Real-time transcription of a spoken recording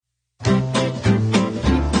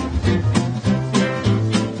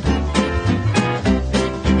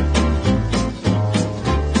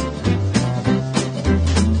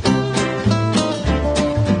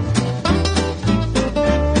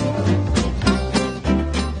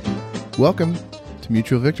Welcome to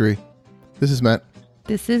Mutual Victory. This is Matt.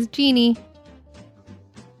 This is Jeannie.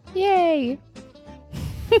 Yay!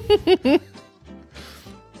 What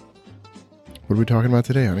are we talking about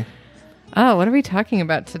today, honey? Oh, what are we talking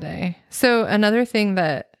about today? So another thing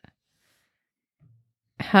that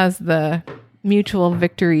has the Mutual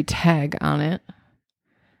Victory tag on it,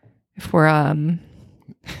 if we're In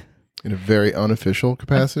a very unofficial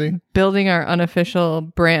capacity? building our unofficial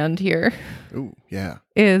brand here, Ooh, yeah.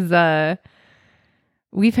 is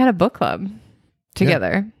we've had a book club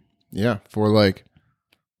together. Yeah, for like,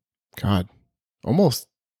 God, almost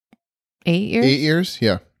 8 years? 8 years?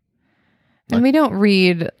 Yeah. And we don't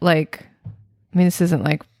read this isn't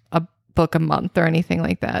like a book a month or anything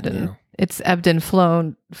like that. And No. it's ebbed and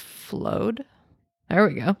flowed. There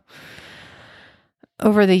we go.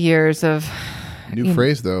 Over the years of New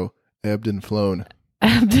phrase, though. Ebbed and flown.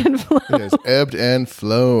 ebbed and flowed. It has ebbed and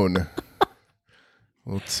flown.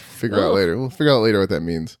 Let's figure out later. We'll figure out later what that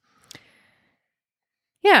means.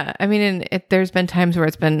 Yeah. I mean, there's been times where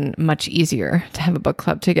it's been much easier to have a book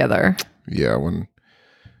club together. Yeah, when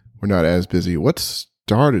we're not as busy. What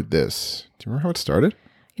started this? Do you remember how it started?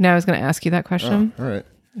 I was going to ask you that question. Oh, all right.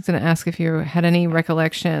 I was going to ask if you had any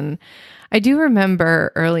recollection. I do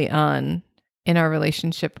remember early on in our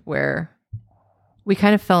relationship where we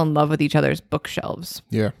kind of fell in love with each other's bookshelves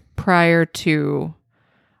Yeah. prior to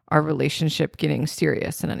our relationship getting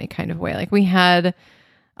serious in any kind of way. Like we had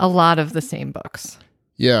a lot of the same books.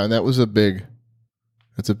 Yeah, and that's a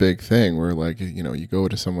big thing where you go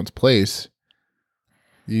to someone's place,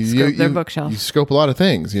 Scope their bookshelf. You scope a lot of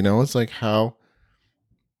things, it's like how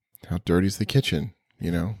dirty's the kitchen,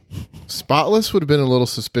 Spotless would have been a little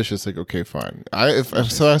suspicious, like, okay, fine. If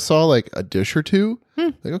I saw like a dish or two,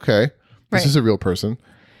 like, okay, this is a real person.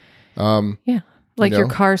 Yeah. Like your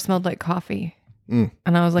car smelled like coffee. And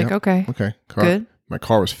I was like, Yep. okay. Good. My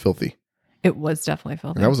car was filthy. It was definitely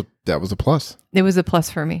filthy. And that was a plus. It was a plus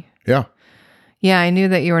for me. Yeah. Yeah, I knew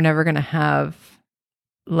that you were never going to have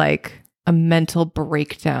like a mental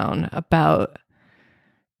breakdown about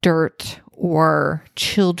dirt or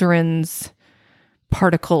children's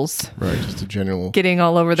particles. Right. Just a general getting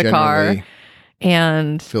all over the car.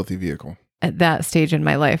 And filthy vehicle. At that stage in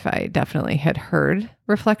my life, I definitely had heard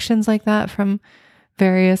reflections like that from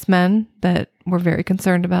various men that were very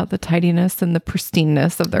concerned about the tidiness and the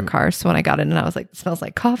pristineness of their cars. So when I got in and I was like, it smells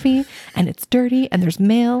like coffee and it's dirty and there's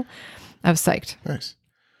mail, I was psyched. Nice.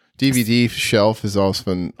 DVD shelf is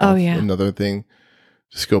also another thing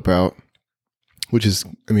to scope out, which is,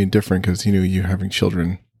 different because, you having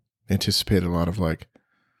children anticipated a lot of like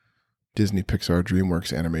Disney, Pixar,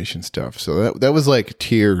 DreamWorks animation stuff. So that was like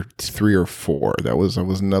tier 3 or 4. I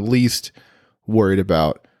wasn't at least worried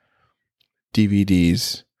about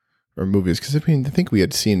DVDs or movies because I think we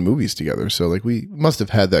had seen movies together. So like we must have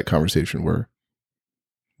had that conversation where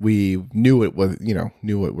we knew it was,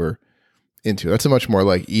 knew what we're into. That's a much more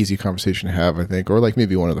like easy conversation to have, I think, or like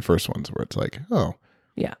maybe one of the first ones where it's like, oh,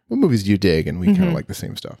 yeah, what movies do you dig? And we kind of like the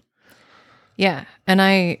same stuff. Yeah, and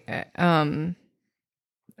I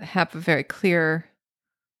have a very clear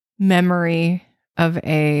memory of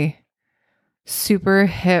a super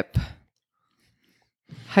hip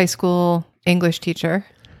high school English teacher.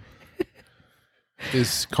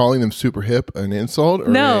 Is calling them super hip an insult? Or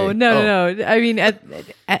No. I mean,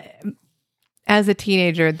 as a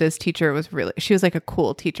teenager, this teacher she was like a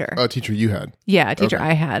cool teacher. Oh, a teacher you had? Yeah, a teacher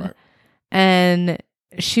I had. Right. And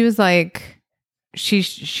she was like,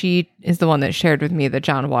 she is the one that shared with me the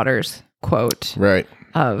John Waters quote. Right.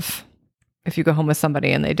 Of, if you go home with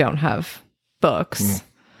somebody and they don't have books,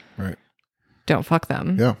 right, don't fuck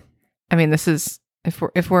them. Yeah. I mean, this is,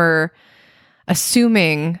 if we're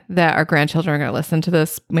assuming that our grandchildren are going to listen to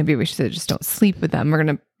this, maybe we should say just don't sleep with them. We're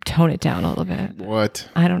going to tone it down a little bit. What?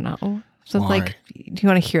 I don't know. So it's like, do you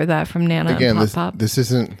want to hear that from Nana again? And Pop? This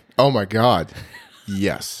isn't. Oh my God.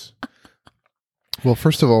 Yes. Well,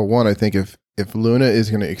 first of all, I think if Luna is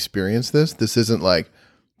going to experience this isn't like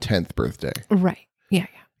 10th birthday, right? Yeah.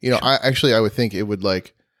 Sure. I would think it would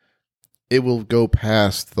it will go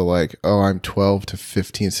past the like, oh, I'm 12 to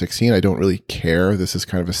 15, 16. I don't really care. This is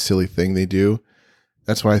kind of a silly thing they do.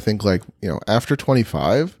 That's why I think after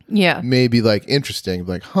 25, maybe like interesting,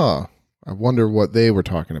 like, I wonder what they were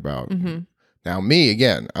talking about. Mm-hmm. Now me,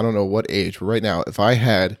 again, I don't know what age, but right now, if I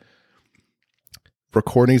had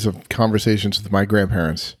recordings of conversations with my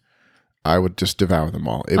grandparents, I would just devour them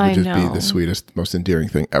all. It would just be the sweetest, most endearing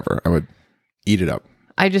thing ever. I would eat it up.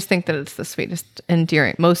 I just think that it's the sweetest,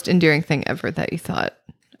 most endearing thing ever that you thought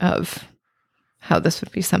of how this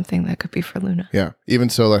would be something that could be for Luna. Yeah. Even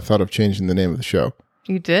so, I thought of changing the name of the show.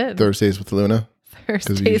 You did. Thursdays with Luna.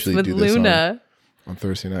 Thursdays with Luna. On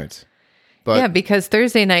Thursday nights. But yeah, because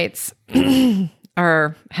Thursday nights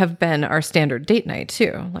have been our standard date night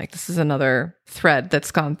too. Like this is another thread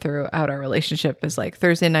that's gone throughout our relationship is like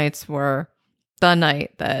Thursday nights were the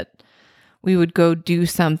night that we would go do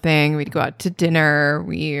something. We'd go out to dinner.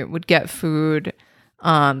 We would get food.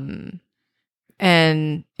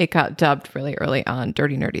 And it got dubbed really early on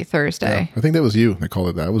Dirty Nerdy Thursday. Yeah, I think that was you that called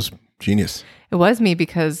it that. It was genius. It was me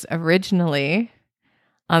because originally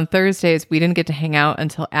on Thursdays, we didn't get to hang out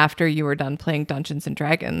until after you were done playing Dungeons and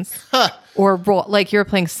Dragons or like you were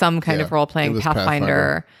playing some kind of role playing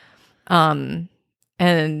Pathfinder.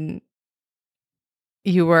 And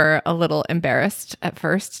you were a little embarrassed at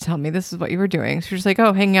first to tell me this is what you were doing. So you're just like,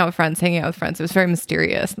 oh, hanging out with friends. It was very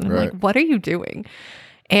mysterious. And I'm like, what are you doing?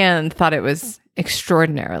 And thought it was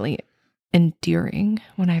extraordinarily endearing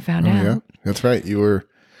when I found out. Yeah, that's right.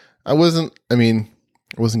 I wasn't going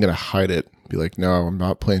to hide it. Be like, no, I'm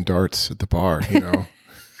not playing darts at the bar, you know.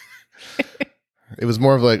 It was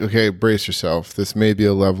more of like, okay, brace yourself. This may be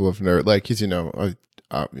a level of nerd. Like, because, you know,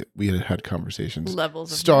 we had conversations.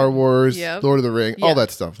 Levels of Star nerd. Wars, Yep. Lord of the Ring, all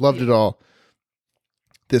that stuff. Loved it all.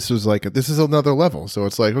 This was like, this is another level. So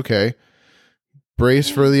it's like, okay, brace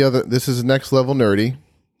for the other. This is next level nerdy.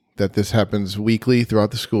 That this happens weekly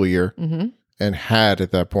throughout the school year and had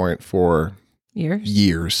at that point for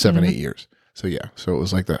years, 7, 8 years. So yeah, so it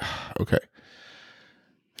was like that. Okay.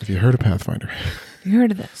 Have you heard of Pathfinder? You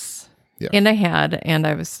heard of this? Yeah. And I had, and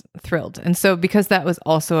I was thrilled. And so because that was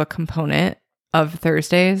also a component of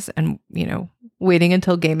Thursdays and, you know, waiting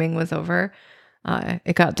until gaming was over,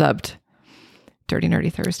 it got dubbed Dirty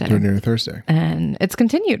Nerdy Thursday. Dirty Nerdy Thursday. And it's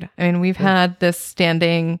continued. I mean, we've had this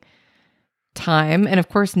standing time. And of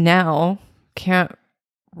course now can't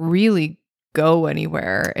really go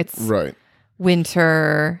anywhere. It's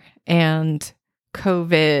winter and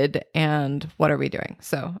COVID and what are we doing?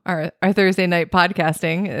 So our Thursday night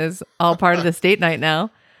podcasting is all part of this date night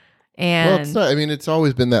now. And well, it's not, I mean, it's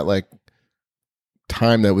always been that like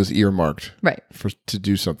time that was earmarked to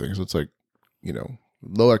do something. So it's like, you know,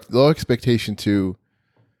 low expectation to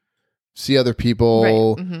see other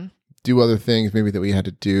people, do other things maybe that we had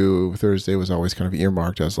to do. Thursday was always kind of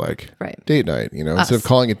earmarked as like date night, you know, instead of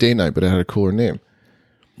calling it date night, but it had a cooler name.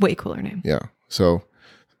 Way cooler name. Yeah. So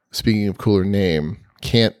speaking of cooler name,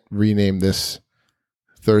 can't rename this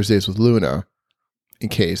Thursdays with Luna in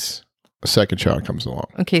case a second child comes along.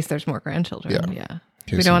 In case there's more grandchildren. Yeah.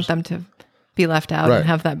 We don't want them to be left out and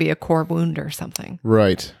have that be a core wound or something.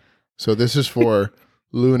 Right. So this is for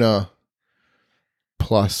Luna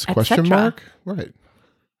plus question mark. Right.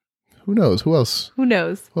 Who knows? Who else? Who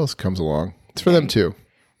knows? Who else comes along? It's for them too.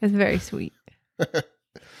 It's very sweet.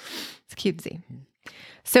 It's cutesy.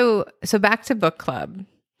 So back to book club.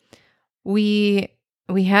 We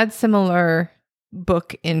had similar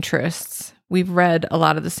book interests. We've read a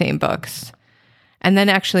lot of the same books. And then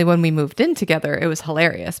actually when we moved in together, it was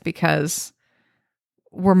hilarious because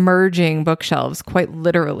we're merging bookshelves quite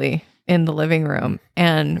literally in the living room.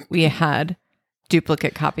 And we had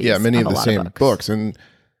duplicate copies. Yeah, many of the same books. And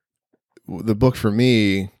the book for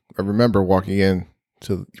me, I remember walking in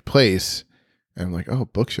to the place and I'm like, oh,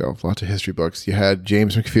 bookshelf, lots of history books. You had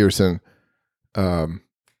James McPherson,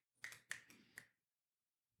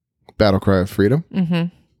 Battle Cry of Freedom.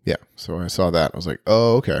 Yeah, so I saw that. I was like,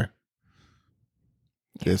 oh, okay.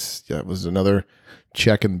 This was another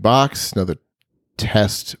check in the box, another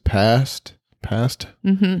test passed.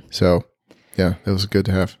 So, yeah, that was good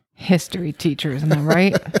to have. History teachers, am I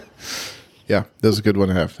right? Yeah, that was a good one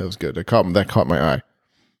to have. That was good. That caught my eye.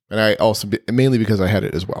 And I also, mainly because I had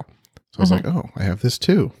it as well. So I was like, oh, I have this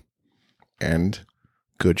too. And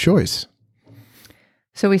good choice.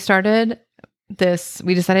 So we started this,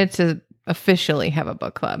 we decided to officially have a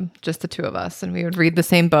book club, just the two of us, and we would read the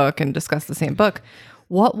same book and discuss the same book.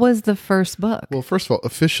 What was the first book? Well, first of all,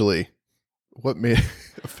 officially, what made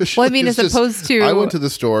officially? Well, I mean, as opposed to, I went to the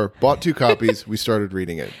store, bought 2 copies, we started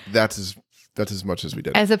reading it. That's as much as we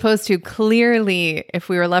did. As opposed to clearly, if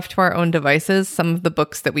we were left to our own devices, some of the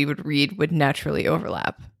books that we would read would naturally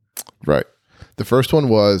overlap. Right. The first one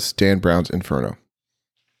was Dan Brown's Inferno.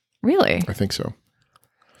 Really? I think so.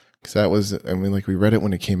 Because that was, I mean, like we read it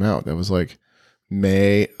when it came out. That was like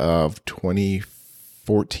May of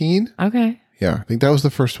 2014. Okay. Yeah, I think that was the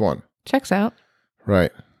first one. Checks out.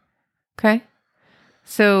 Right. Okay.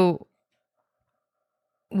 So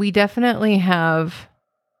we definitely have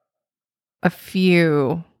a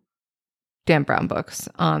few Dan Brown books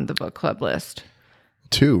on the book club list.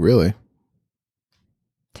 2, really.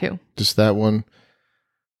 2. Just that one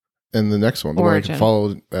and the next one. The Origin. one I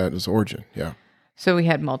followed that is Origin. Yeah. So we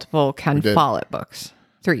had multiple Ken Follett books.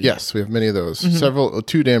 3. Yes, we have many of those.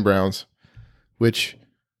 2 Dan Browns, which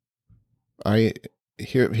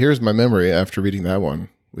here's my memory after reading that one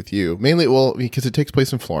with you. Mainly, well, because it takes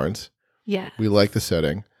place in Florence. Yeah. We like the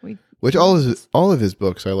setting. Which all of his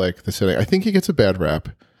books, I like the setting. I think he gets a bad rap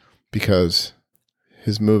because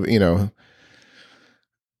his movie,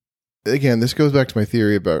 again, this goes back to my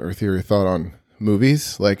theory of thought on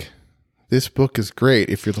movies. Like, this book is great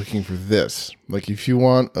if you're looking for this. Like, if you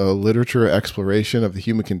want a literature exploration of the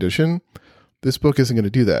human condition, this book isn't going to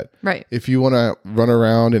do that. Right. If you want to run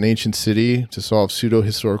around an ancient city to solve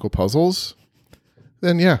pseudo-historical puzzles,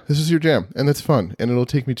 then yeah, this is your jam. And it's fun. And it'll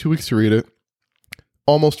take me 2 weeks to read it.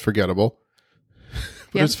 Almost forgettable,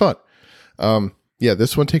 but it's fun.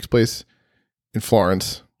 This one takes place in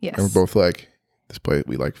Florence. Yes. And we're both like,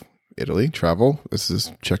 we like Italy, travel. This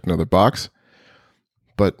is check another box.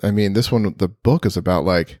 But I mean, this one, the book is about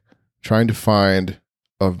like trying to find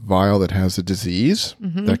a vial that has a disease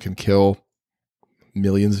that can kill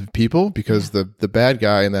millions of people, because the bad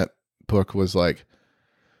guy in that book was like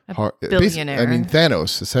a billionaire. I mean,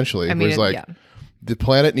 Thanos, essentially. The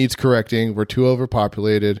planet needs correcting. We're too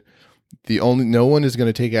overpopulated. No one is going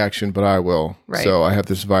to take action, but I will. Right. So I have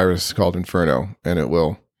this virus called Inferno, and it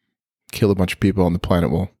will kill a bunch of people, and the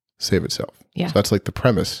planet will save itself. Yeah. So that's like the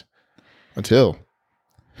premise. Until,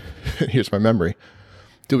 here's my memory.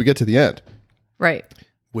 Till we get to the end. Right.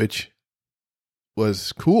 Which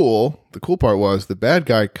was cool. The cool part was the bad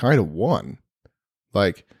guy kind of won.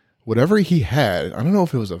 Like, whatever he had, I don't know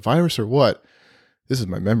if it was a virus or what. This is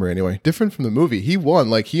my memory anyway. Different from the movie. He won.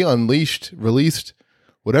 Like, he released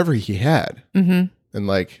whatever he had. Mm-hmm. And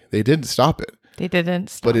like, they didn't stop it.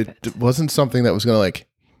 But it wasn't something that was going to like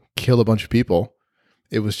kill a bunch of people.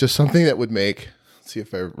 It was just something that would make, let's see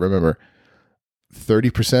if I remember,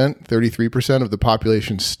 30%, 33% of the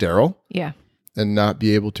population sterile. Yeah. And not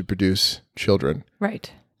be able to produce children. Right.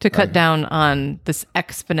 To cut down on this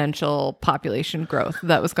exponential population growth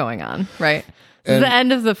that was going on. Right. And the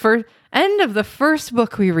end of the first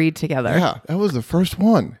book we read together. Yeah, that was the first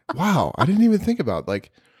one. Wow. I didn't even think about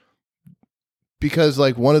because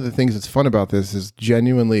like one of the things that's fun about this is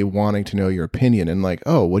genuinely wanting to know your opinion and like,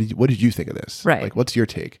 oh, what did you think of this? Right. Like, what's your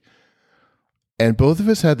take? And both of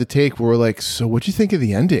us had the take where we're like, so what'd you think of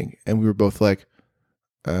the ending? And we were both like,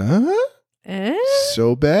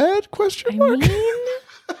 so bad? Question mark. I mean,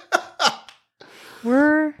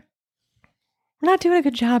 we're not doing a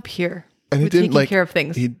good job here. And it didn't taking care of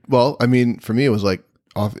things. For me, it was like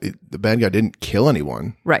the bad guy didn't kill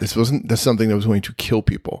anyone. Right. That's something that was going to kill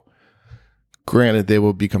people. Granted, they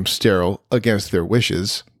will become sterile against their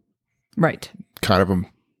wishes. Right. Kind of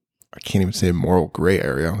I can't even say moral gray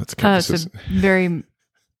area. That's kind of it's a very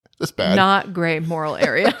that's bad. Not gray moral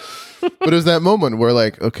area. But it was that moment where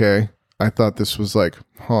like, okay, I thought this was like,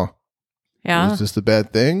 yeah, was this the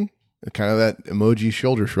bad thing? Kind of that emoji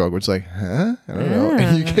shoulder shrug, where it's like, huh? I don't know.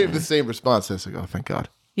 And you gave the same response. I was like, oh, thank God.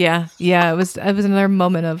 Yeah. It was another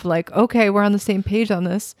moment of like, okay, we're on the same page on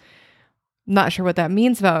this. Not sure what that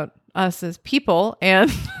means about us as people. And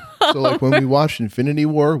so like when we watched Infinity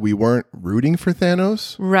War, we weren't rooting for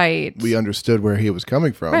Thanos. Right. We understood where he was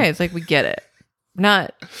coming from. Right. It's like, we get it. We're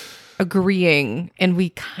not agreeing, and we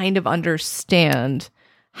kind of understand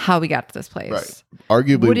how we got to this place. Right.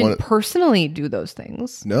 Arguably wouldn't personally do those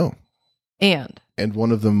things. No. And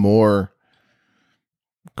one of the more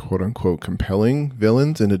quote unquote compelling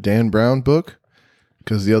villains in a Dan Brown book,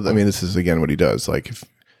 because this is again what he does. Like, if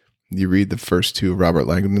you read the first two Robert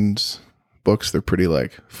Langdon's books, they're pretty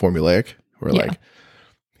like formulaic, where like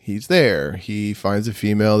he's there, he finds a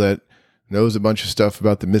female that knows a bunch of stuff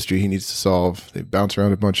about the mystery he needs to solve. They bounce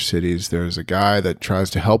around a bunch of cities. There's a guy that tries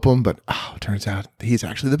to help him, but it turns out he's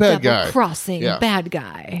actually the bad guy. Crossing bad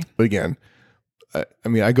guy. But again,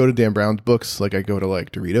 I go to Dan Brown's books like I go to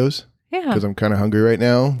like Doritos. Yeah. Because I'm kind of hungry right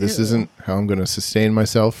now. This isn't how I'm going to sustain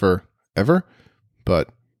myself forever, but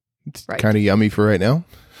it's kind of yummy for right now.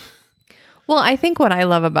 Well, I think what I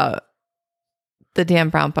love about the Dan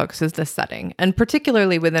Brown books is the setting, and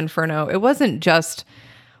particularly with Inferno, it wasn't just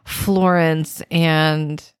Florence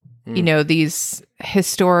and these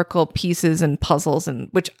historical pieces and puzzles, and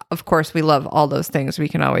which of course we love all those things. We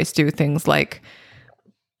can always do things like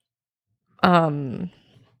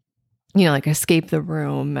like escape the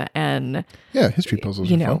room and history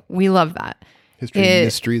puzzles are fun. We love that. History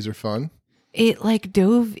mysteries are fun. It like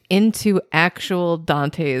dove into actual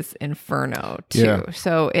Dante's Inferno too. Yeah.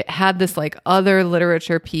 So it had this like other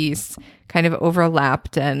literature piece kind of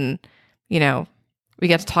overlapped, and we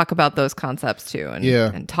get to talk about those concepts too,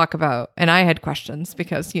 and talk about, and I had questions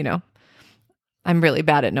because I'm really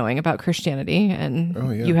bad at knowing about Christianity, and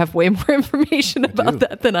you have way more information about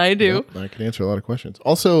that than I do. Yep, I can answer a lot of questions.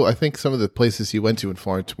 Also, I think some of the places he went to in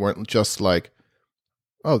Florence weren't just like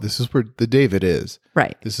oh, this is where the David is.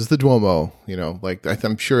 Right. This is the Duomo, like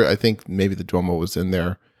I'm sure, I think maybe the Duomo was in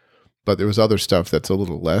there, but there was other stuff that's a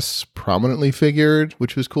little less prominently figured,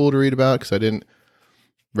 which was cool to read about because I didn't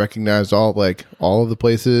recognize all of the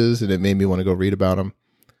places, and it made me want to go read about them.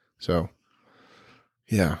 So,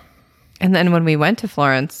 yeah. And then when we went to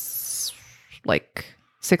Florence,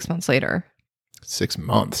 6 months later. 6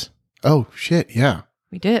 months. Oh, shit. Yeah.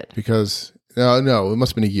 We did. Because, no, it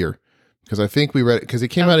must have been a year. Because I think we read it, because it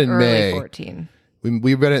came out in May. 14.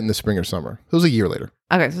 We read it in the spring or summer. It was a year later.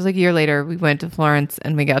 Okay, so it was a year later. We went to Florence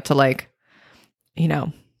and we got to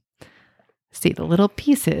see the little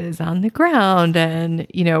pieces on the ground, and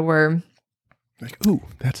we're ooh,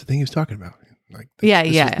 that's the thing he was talking about. This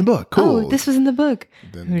was in the book. Cool. Oh, this was in the book.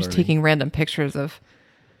 We were just taking random pictures of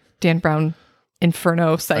Dan Brown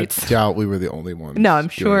Inferno sites. I doubt we were the only ones. No, I'm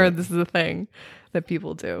sure this is a thing that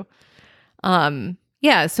people do. So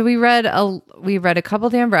we read a couple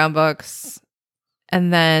Dan Brown books,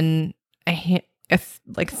 and then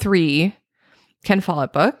 3 Ken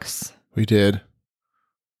Follett books. We did.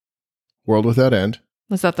 World Without End.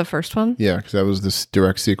 Was that the first one? Yeah, because that was this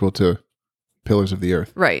direct sequel to Pillars of the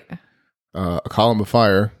Earth. Right. A Column of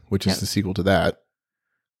Fire, which is the sequel to that.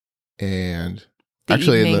 And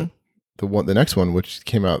the next one, which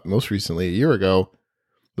came out most recently a year ago,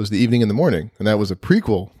 was The Evening and the Morning. And that was a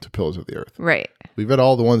prequel to Pillars of the Earth. Right. We read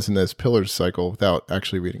all the ones in this Pillars cycle without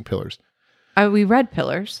actually reading Pillars. We read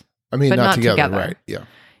Pillars. I mean, not together. Right. Yeah.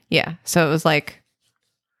 Yeah. So it was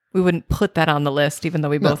we wouldn't put that on the list, even though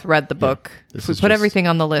we both read the book. Yeah. If we put everything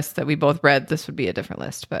on the list that we both read, this would be a different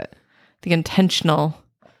list. But the intentional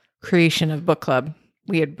creation of book club,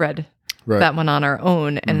 we had read that one on our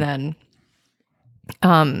own. And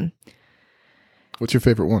then... What's your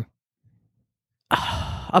favorite one?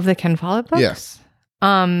 Of the Ken Follett books? Yes.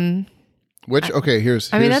 Here's...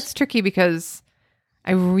 that's tricky because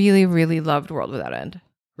I really, really loved World Without End.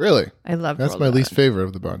 Really? I loved That's my least favorite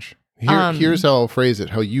of the bunch. Here's how I'll phrase it,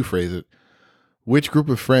 how you phrase it. Which group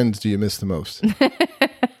of friends do you miss the most?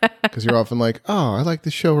 Because you're often like, oh, I like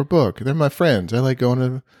this show or book. They're my friends. I like going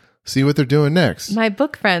to see what they're doing next. My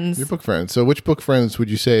book friends. Your book friends. So which book friends would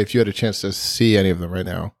you say, if you had a chance to see any of them right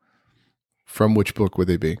now, from which book would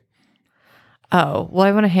they be? Oh, well,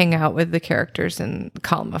 I want to hang out with the characters in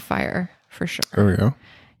Column of Fire, for sure. There we go.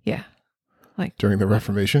 Yeah. During the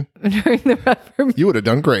Reformation? During the Reformation. You would have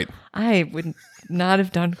done great. I would not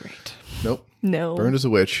have done great. Nope. No. Burned as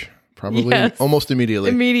a witch. Probably almost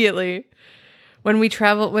immediately. Immediately. When we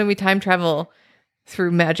time travel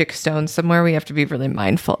through magic stones somewhere, we have to be really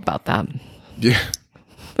mindful about that. Yeah.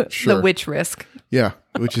 Sure. The witch risk. Yeah.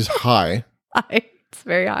 Which is high. It's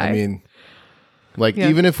very high. I mean,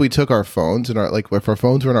 even if we took our phones and if our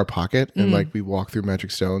phones were in our pocket and we walk through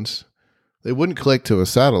magic stones, they wouldn't click to a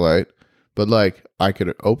satellite. But I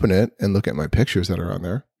could open it and look at my pictures that are on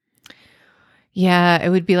there. Yeah, it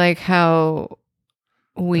would be like how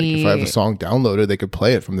if I have a song downloaded, they could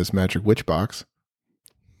play it from this magic witch box.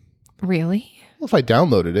 Really? Well, if I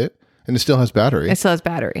downloaded it and it still has battery. It still has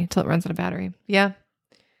battery until it runs out of battery. Yeah.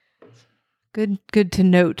 Good to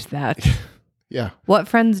note that. Yeah. What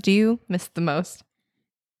friends do you miss the most?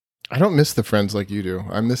 I don't miss the friends like you do.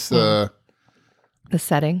 I miss the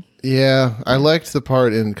setting. Yeah, I liked the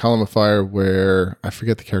part in Column of Fire where I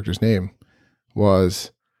forget the character's name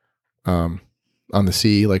was on the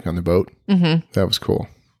sea, on the boat. Mm-hmm. That was cool.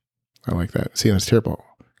 I like that. See, it's terrible.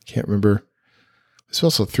 Can't remember. This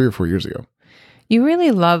was also 3 or 4 years ago. You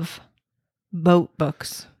really love boat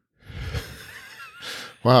books.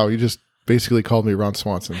 Wow, you just basically called me Ron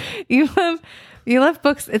Swanson. You love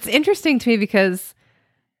books. It's interesting to me because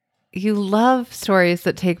you love stories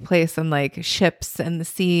that take place on ships and the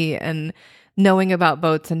sea and knowing about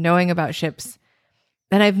boats and knowing about ships.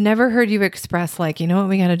 And I've never heard you express you know what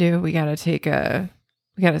we got to do? We got to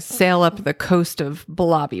sail up the coast of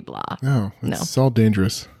blah, blah, blah. No, it's all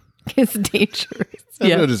dangerous. It's dangerous. I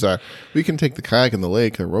have no desire. We can take the kayak in the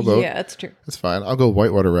lake, the rowboat. Yeah, that's true. That's fine. I'll go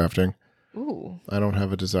whitewater rafting. Ooh. I don't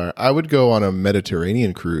have a desire. I would go on a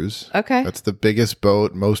Mediterranean cruise. Okay. That's the biggest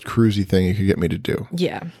boat, most cruisy thing you could get me to do.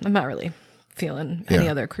 Yeah. I'm not really feeling any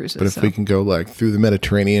other cruises. But if we can go through the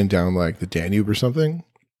Mediterranean down the Danube or something.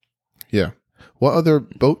 Yeah. What other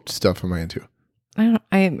boat stuff am I into? I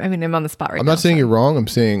mean, I'm on the spot right now. I'm not saying you're wrong. I'm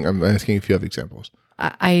asking if you have examples.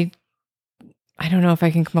 I don't know if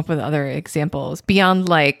I can come up with other examples beyond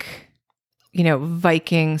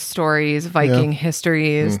Viking stories, Viking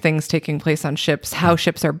histories, things taking place on ships, how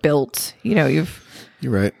ships are built. You're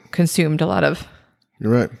right. Consumed a lot of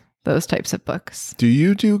You're right. Those types of books. Do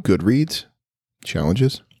you do Goodreads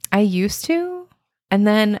challenges? I used to. And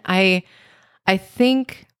then I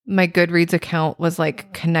think my Goodreads account was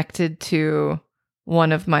like connected to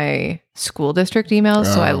one of my school district emails,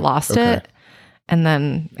 so I lost it. And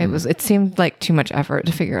then it seemed like too much effort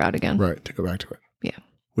to figure out again. Right, to go back to it. Yeah.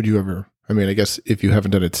 Would you ever, I mean, I guess if you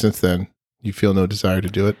haven't done it since then, you feel no desire to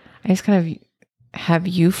do it? I just kind of have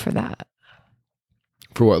you for that.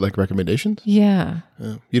 For what, like recommendations? Yeah.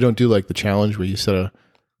 You don't do like the challenge where you set a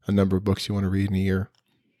number of books you want to read in a year?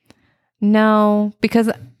 No, because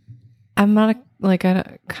I'm not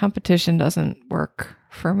a competition doesn't work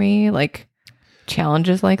for me. Like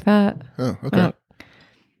challenges like that. Oh, okay.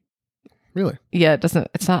 Really? Yeah, it doesn't.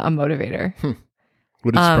 It's not a motivator.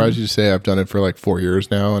 Would it surprise you to say I've done it for like 4 years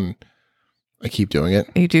now and I keep doing it?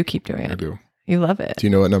 You do keep doing it. I do. You love it. Do you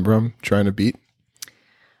know what number I'm trying to beat?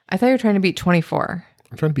 I thought you were trying to beat 24.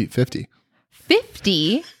 I'm trying to beat 50.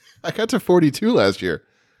 50? I got to 42 last year.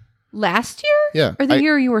 Last year? Yeah. Or the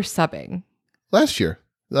year you were subbing? Last year.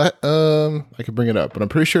 I could bring it up, but I'm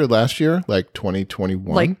pretty sure last year, like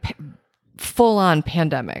 2021. Like full on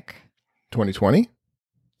pandemic. 2020?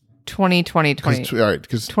 2020. All right,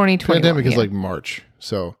 because 2021 pandemic is like March.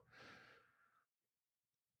 So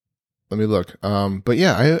let me look. But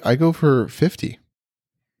yeah, I go for 50.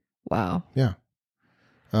 Wow. Yeah.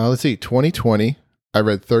 Let's see. 2020, I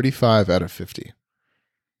read 35 out of 50.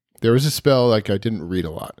 There was a spell like I didn't read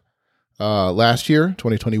a lot. Last year,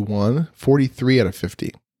 2021, 43 out of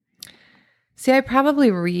 50. See, I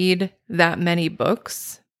probably read that many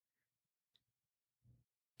books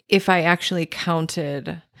if I actually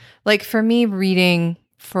counted. Like for me, reading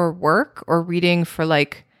for work or reading for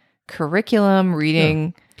like curriculum,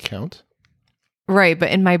 reading. Yeah. Count? Right.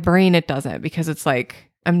 But in my brain, it doesn't because it's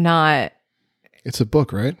like, I'm not. It's a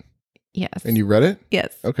book, right? Yes. And you read it?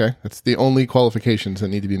 Yes. Okay. That's the only qualifications that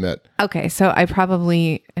need to be met. Okay. So I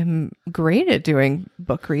probably am great at doing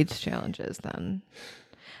book reads challenges then.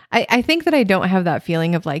 I think that I don't have that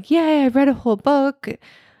feeling of like, yay, I read a whole book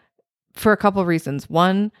for a couple of reasons.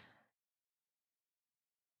 One,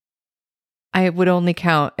 I would only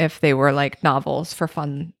count if they were like novels for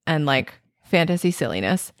fun and like fantasy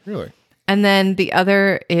silliness. Really? And then the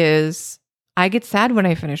other is I get sad when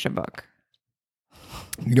I finish a book.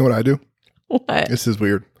 You know what I do? What? This is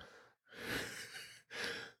weird.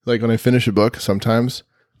 Like when I finish a book, sometimes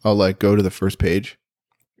I'll like go to the first page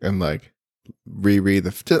and like reread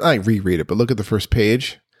it, but look at the first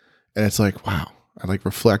page and it's like, wow. I like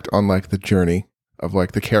reflect on like the journey of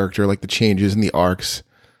like the character, like the changes and the arcs.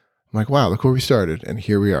 I'm like, wow, look where we started and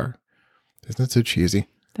here we are. Isn't that so cheesy?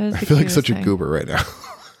 That is I feel like such a goober right now.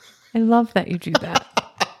 I love that you do that.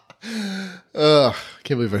 I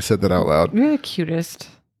can't believe I said that out loud. You're the cutest.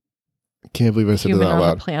 Can't believe I said that out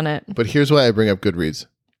loud. On the planet. But here's why I bring up Goodreads.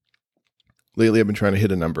 Lately, I've been trying to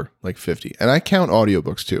hit a number like 50, and I count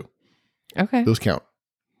audiobooks too. Okay, those count.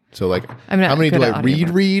 So like, how many do I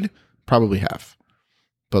read? Probably half.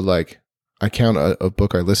 But like, I count a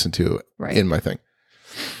book I listen to in my thing.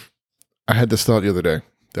 I had this thought the other day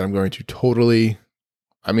that I'm going to totally.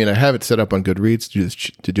 I mean, I have it set up on Goodreads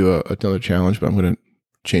to do another challenge, but I'm going to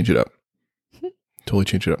change it up. Totally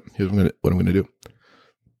change it up. Here's what I'm going to do.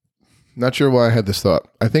 Not sure why I had this thought.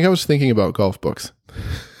 I think I was thinking about golf books.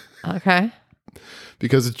 Okay.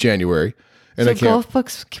 Because it's January. And so golf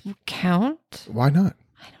books count? Why not?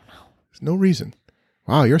 I don't know. There's no reason.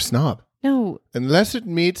 Wow, you're a snob. No. Unless it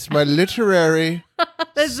meets my literary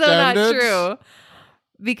That's standards. So not true.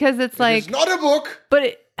 Because it's like... It's not a book.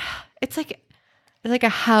 But it's like a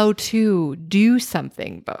how-to do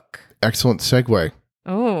something book. Excellent segue.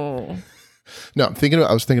 Oh. No, I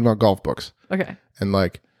was thinking about golf books. Okay. And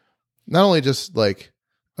like, not only just like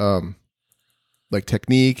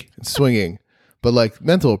technique and swinging, but like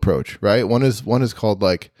mental approach, right? One is called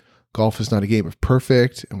like golf is not a game of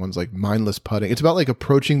perfect, and one's like mindless putting. It's about like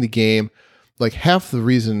approaching the game. Like half the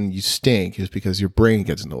reason you stink is because your brain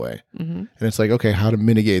gets in the way. Mm-hmm. And it's like, okay, how to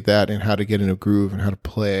mitigate that and how to get in a groove and how to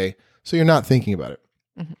play so you're not thinking about it.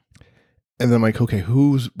 Mm-hmm. And then I'm like, okay,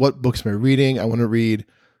 what books am I reading? I want to read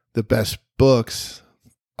the best books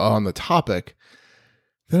on the topic.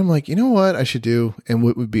 Then I'm like, you know what I should do and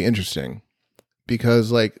what would be interesting?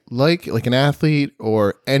 Because like an athlete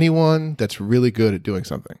or anyone that's really good at doing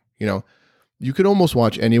something, you know, you could almost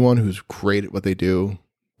watch anyone who's great at what they do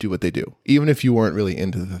what they do, even if you weren't really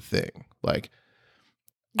into the thing. Like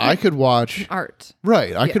I could watch art.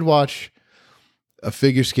 Right. I could watch a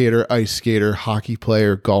figure skater, ice skater, hockey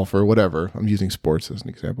player, golfer, whatever. I'm using sports as an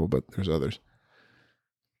example, but there's others.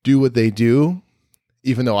 Do what they do,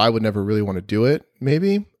 even though I would never really want to do it,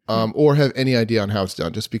 maybe, or have any idea on how it's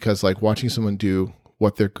done, just because like watching someone do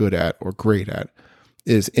what they're good at or great at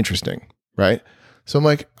is interesting, right? So I'm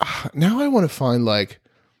like, now I want to find like,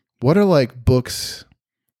 what are like books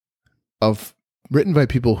written by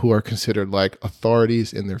people who are considered like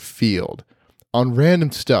authorities in their field on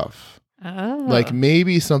random stuff. Oh. Like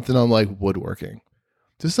maybe something on like woodworking.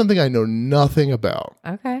 Just something I know nothing about.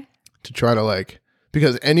 Okay. To try to like,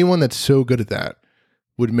 because anyone that's so good at that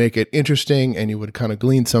would make it interesting and you would kind of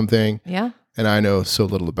glean something. Yeah. And I know so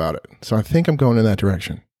little about it. So I think I'm going in that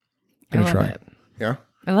direction. I'm going to try. It. Yeah.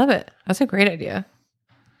 I love it. That's a great idea.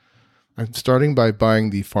 I'm starting by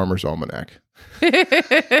buying the Farmer's Almanac.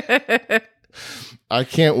 I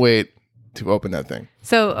can't wait to open that thing.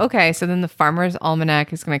 So then the Farmer's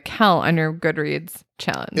Almanac is going to count on your Goodreads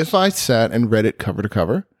challenge. If I sat and read it cover to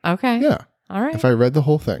cover. Okay. Yeah. All right. If I read the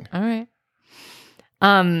whole thing. All right.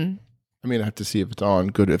 I mean, I have to see if it's on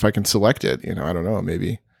good. If I can select it, I don't know,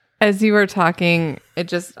 maybe. As you were talking,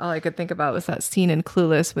 all I could think about was that scene in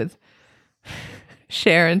Clueless with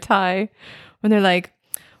Cher and Ty when they're like,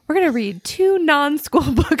 we're going to read 2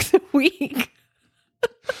 non-school books a week.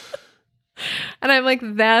 And I'm like,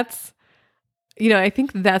 I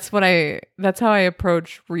think that's how I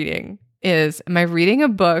approach reading is, am I reading a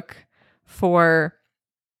book for,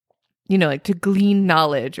 like to glean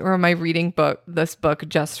knowledge, or am I reading this book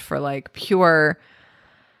just for like pure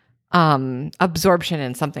absorption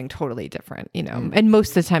in something totally different, And most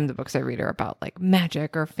of the time the books I read are about like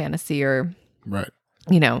magic or fantasy or right.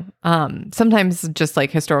 Sometimes just like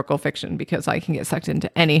historical fiction, because I can get sucked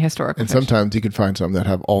into any historical fiction. Sometimes you can find some that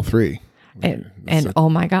have all 3. And oh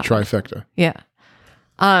my God. Trifecta. Yeah.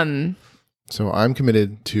 So I'm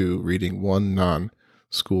committed to reading 1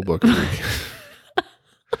 non-school book a week.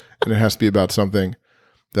 And it has to be about something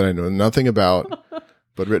that I know nothing about,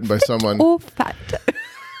 but written by someone. Oh, fat.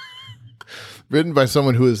 Written by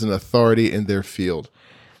someone who is an authority in their field.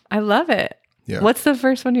 I love it. Yeah. What's the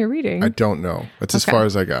first one you're reading? I don't know. That's as far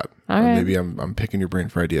as I got. All right. Maybe I'm picking your brain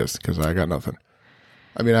for ideas because I got nothing.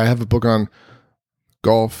 I mean, I have a book on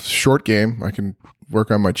golf short game. I can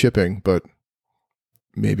work on my chipping, but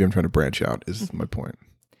maybe I'm trying to branch out is my point.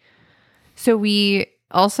 So we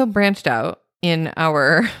also branched out in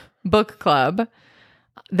our book club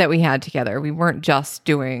that we had together. We weren't just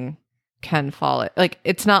doing Ken Follett. Like,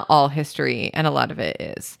 it's not all history, and a lot of it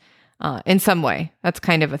is. In some way, that's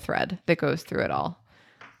kind of a thread that goes through it all.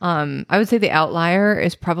 I would say the outlier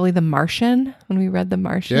is probably The Martian, when we read The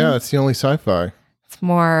Martian. Yeah, it's the only sci-fi. It's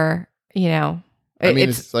more,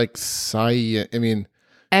 it's like sci. I mean,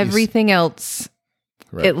 everything else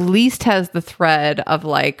right. At least has the thread of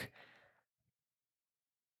like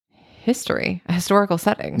history, a historical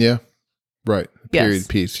setting. Yeah, right. Yes. Period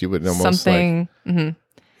piece. You would almost something. Like,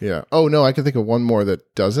 mm-hmm. Yeah. Oh no, I can think of one more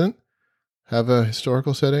that doesn't have a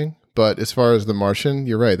historical setting. But as far as The Martian,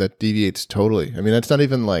 you're right. That deviates totally. I mean, that's not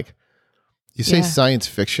even like, you say science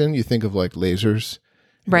fiction, you think of like lasers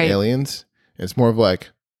and aliens. It's more of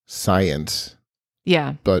like science.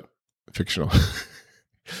 Yeah. But fictional.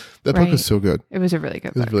 That book was so good. It was a really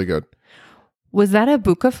good book. It was really good. Was that a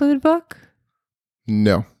Bookafluid book?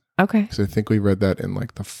 No. Okay. So I think we read that in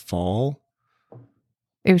like the fall.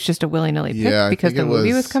 It was just a willy-nilly pick because the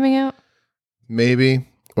movie was coming out? Maybe.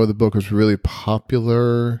 Or the book was really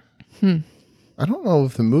popular. I don't know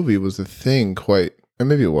if the movie was a thing quite. And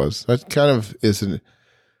maybe it was. That kind of is a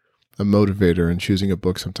motivator in choosing a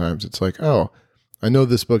book sometimes. It's like, oh, I know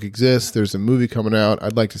this book exists. There's a movie coming out.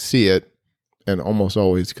 I'd like to see it. And almost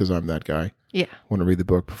always, because I'm that guy, want to read the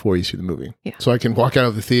book before you see the movie. Yeah. So I can walk out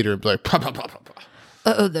of the theater and be like,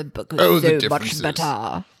 oh, the book was so much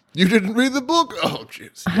better. You didn't read the book? Oh,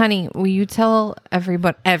 jeez. Honey, will you tell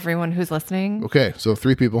everyone who's listening? Okay, so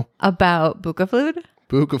 3 people. About Bookafluid?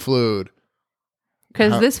 Bookafluid.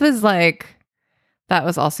 Because this was like, that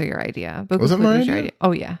was also your idea. Bookafluid was it my idea?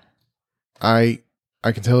 Oh, yeah. I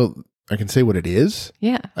can say what it is.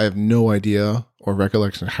 Yeah. I have no idea or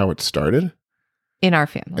recollection of how it started. In our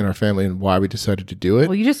family and why we decided to do it.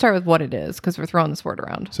 Well, you just start with what it is, because we're throwing this word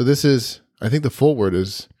around. So this is, I think the full word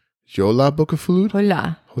is Jola Bookafluid.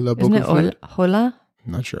 Hola. Hola Isn't Bookafluid. it hola?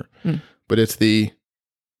 I'm not sure. But it's the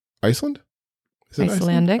Iceland? Is it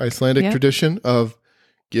Icelandic? Icelandic tradition of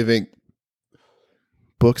giving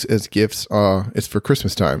books as gifts. It's for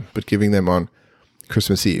Christmas time, but giving them on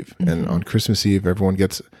Christmas Eve. Mm-hmm. And on Christmas Eve, everyone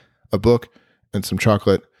gets a book and some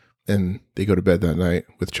chocolate, and they go to bed that night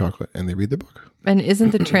with chocolate and they read the book. And isn't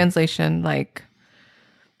the translation like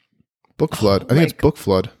book flood? I think it's book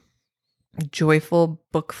flood. Joyful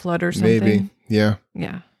book flood or something? Maybe. Yeah.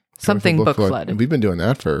 Yeah. Something book flood. And we've been doing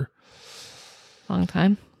that for a long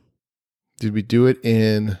time. Did we do it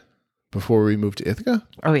before we moved to Ithaca?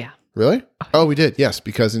 Oh, yeah. Really? Oh, we did. Yes.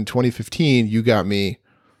 Because in 2015, you got me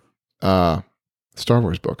Star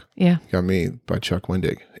Wars book. Yeah. You got me by Chuck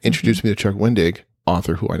Wendig. Introduced me to Chuck Wendig,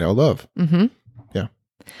 author who I now love. Mm-hmm. Yeah.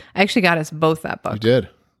 I actually got us both that book. You did.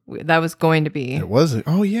 That was going to be It was.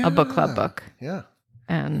 Oh, yeah. a book club book. Yeah.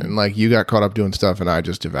 And like you got caught up doing stuff and I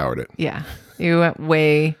just devoured it. Yeah. You went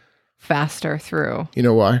way faster through. You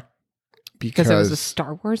know why? Because it was a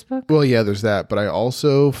Star Wars book? Well, yeah, there's that. But I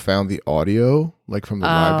also found the audio like from the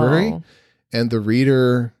library, and the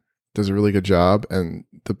reader does a really good job. And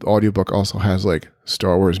the audiobook also has like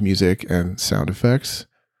Star Wars music and sound effects,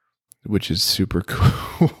 which is super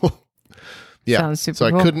cool. Yeah. Sounds super so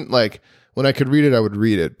cool. I couldn't like, when I could read it, I would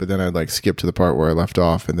read it, but then I'd like skip to the part where I left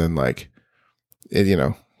off, and then like, it,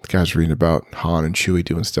 the guy's reading about Han and Chewie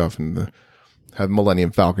doing stuff, and have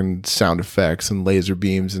Millennium Falcon sound effects and laser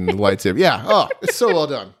beams and the lightsaber. Yeah. Oh, it's so well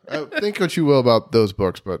done. Think what you will about those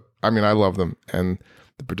books, but I mean, I love them, and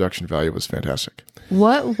the production value was fantastic.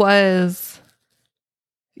 What was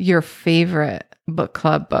your favorite book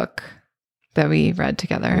club book that we read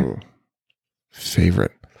together? Ooh.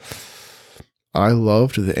 Favorite. I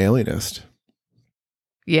loved The Alienist.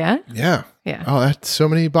 Yeah? Yeah. Yeah. Oh, that's so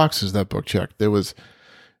many boxes that book checked. There was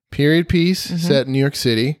period piece set in New York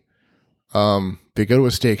City. They go to a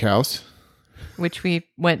steakhouse. Which we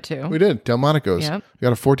went to. We did. Delmonico's. Yep. We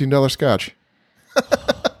got a $14 scotch.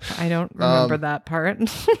 I don't remember that part.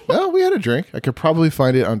 No, we had a drink. I could probably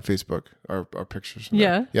find it on Facebook. Our pictures.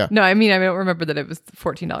 Yeah. Yeah. No, I mean, I don't remember that it was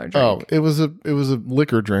 $14 drink. Oh, it was a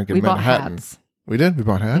liquor drink in we Manhattan. Bought hats. We did. We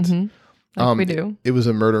bought hats. Like we do. It was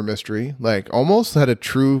a murder mystery. Like almost had a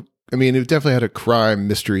true. I mean, it definitely had a crime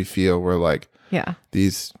mystery feel where like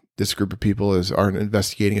this group of people are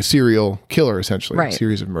investigating a serial killer, essentially, right. A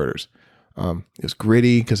series of murders. It was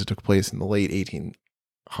gritty because it took place in the late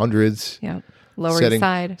 1800s. Yeah. Lower East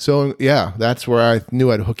Side. So yeah, that's where I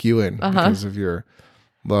knew I'd hook you in because of your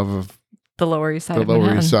love of the Lower East Side. The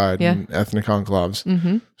Lower East Side yeah. and ethnic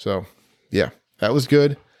enclaves. So yeah, that was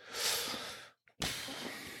good.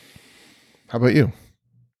 How about you?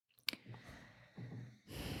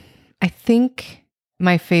 I think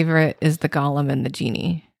my favorite is the Golem and the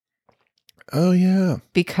Genie. Oh yeah,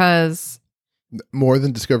 because more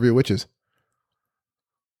than Discovery of Witches.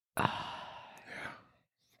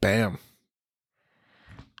 Bam.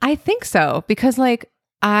 I think so, because like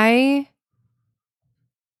I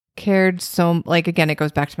cared so, like, again, it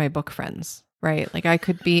goes back to my book friends, right? Like I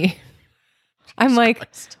could be, I'm like,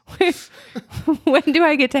 when do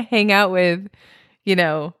I get to hang out with,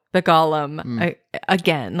 the Golem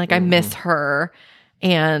again? Like I miss her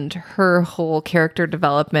and her whole character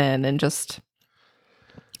development and just.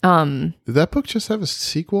 Did that book just have a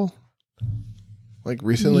sequel? Like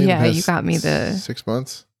recently? Yeah, you got me the 6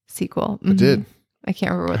 months sequel. I did. I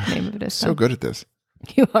can't remember what the name of it is. So good at this.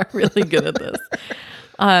 You are really good at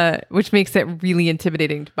this. Which makes it really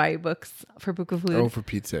intimidating to buy books for Book of Food. Oh, for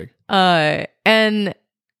Pete's sake. And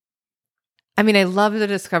I mean, I love the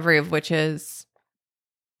Discovery of Witches.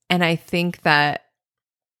 And I think that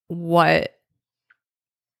what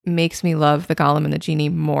makes me love the Golem and the Genie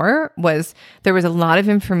more was there was a lot of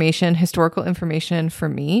information, historical information for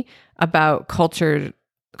me about cultures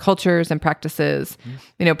and practices,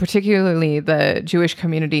 particularly the Jewish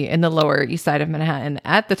community in the Lower East Side of Manhattan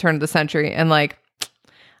at the turn of the century. And like,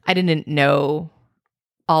 I didn't know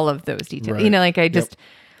all of those details, right. I just,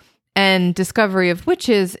 and Discovery of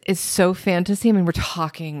Witches is so fantasy. I mean, we're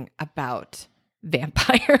talking about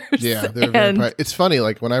vampires. Yeah. They're vampires. It's funny.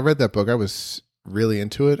 Like when I read that book, I was really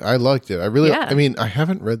into it. I liked it. I mean, I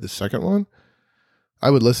haven't read the second one. I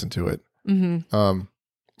would listen to it.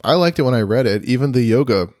 I liked it when I read it. Even the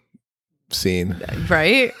yoga scene.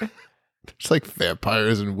 Right? It's like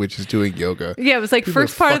vampires and witches doing yoga. Yeah, it was like People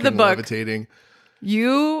first part of the book. Levitating.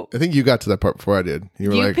 I think you got to that part before I did. You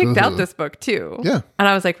were like, picked out this book too. Yeah. And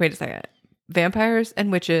I was like, wait a second. Vampires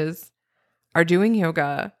and witches are doing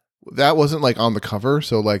yoga. That wasn't like on the cover.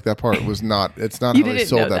 So like that part was not, it's not how they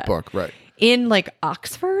sold that book. Right. In like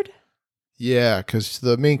Oxford? Yeah, because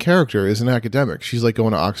the main character is an academic. She's like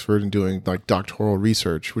going to Oxford and doing like doctoral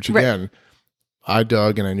research, which again, I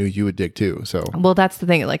dug and I knew you would dig too. So, well, that's the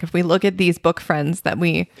thing. Like if we look at these book friends that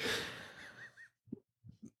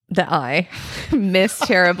I miss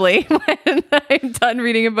terribly when I'm done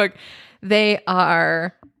reading a book, they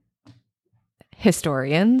are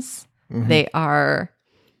historians. They are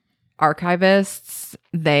archivists.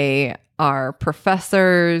 They are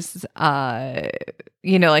professors,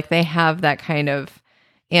 like they have that kind of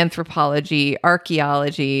anthropology,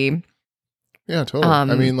 archaeology. Yeah, totally.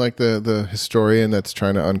 I mean, like the historian that's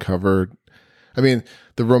trying to uncover, I mean,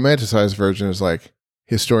 the romanticized version is like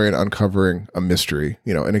historian uncovering a mystery,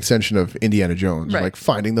 an extension of Indiana Jones, like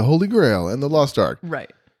finding the Holy Grail and the Lost Ark.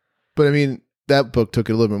 Right. But I mean, that book took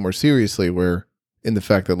it a little bit more seriously, where in the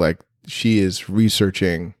fact that like she is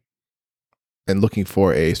researching and looking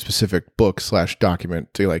for a specific book /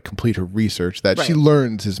 document to like complete her research that she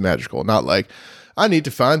learns is magical. Not like, I need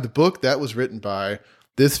to find the book that was written by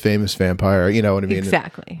this famous vampire. You know what I mean?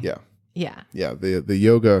 Exactly. Yeah. Yeah. Yeah. The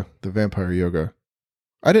yoga, the vampire yoga.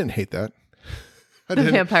 I didn't hate that.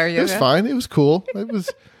 Vampire yoga. It was fine. It was cool. It was,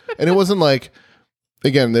 and it wasn't like,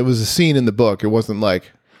 again, there was a scene in the book. It wasn't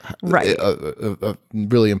like a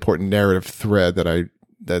really important narrative thread that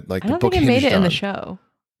like I the don't book think it made it hinged in the on. show.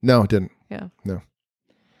 No, it didn't. Yeah. No.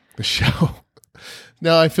 The show.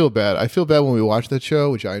 No, I feel bad. I feel bad when we watch that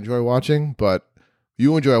show, which I enjoy watching, but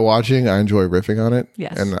you enjoy watching, I enjoy riffing on it.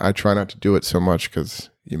 Yes. And I try not to do it so much because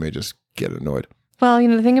you may just get annoyed. Well,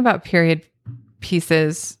 the thing about period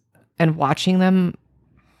pieces and watching them,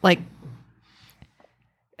 like,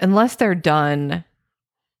 unless they're done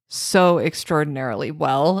so extraordinarily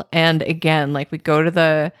well, and again, like we go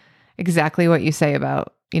to exactly what you say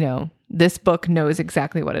about, this book knows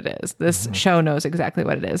exactly what it is. This show knows exactly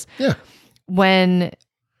what it is. Yeah. When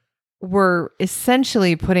we're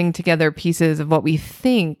essentially putting together pieces of what we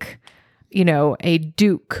think, a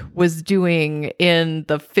duke was doing in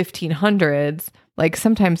the 1500s, like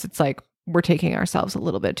sometimes it's like we're taking ourselves a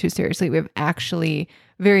little bit too seriously. We have actually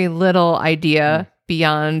very little idea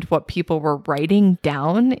beyond what people were writing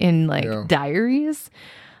down in diaries.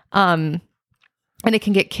 And it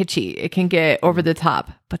can get kitschy. It can get over the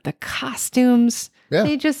top. But the costumes,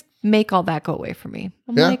 they just make all that go away for me.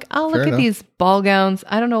 I'm like, oh, look at these ball gowns.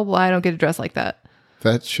 I don't know why I don't get to dress like that.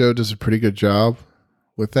 That show does a pretty good job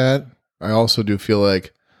with that. I also do feel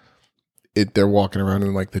like they're walking around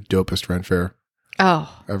in like the dopest Ren Fair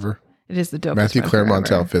ever. It is the dopest Matthew Ren Claremont's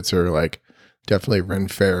Fair ever. outfits are like definitely Ren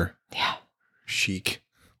Fair chic.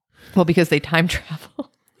 Well, because they time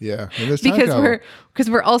travel. Yeah. And there's time travel. Because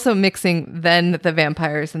we're also mixing then the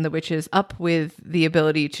vampires and the witches up with the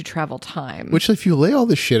ability to travel time. Which, if you lay all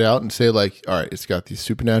this shit out and say like, all right, it's got these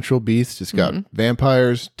supernatural beasts, it's got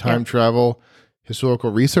vampires, time travel,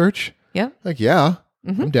 historical research. Yeah. Like,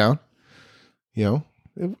 I'm down. It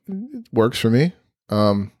works for me.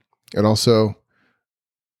 It also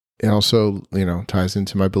ties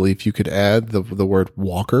into my belief you could add the word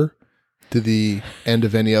walker to the end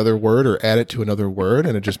of any other word or add it to another word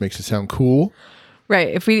and it just makes it sound cool. Right.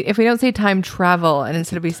 If we don't say time travel and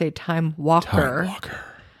instead we say time walker,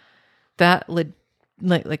 that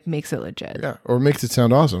makes it legit. Yeah. Or makes it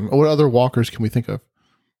sound awesome. What other walkers can we think of?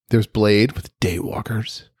 There's Blade with day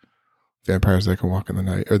walkers. Vampires that can walk in the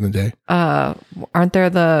night or in the day. Aren't there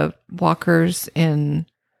the walkers in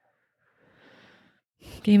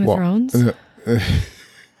Game of Thrones?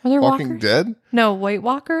 Are there Walking walkers? Dead? No, White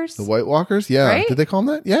Walkers. The White Walkers? Yeah. Right? Did they call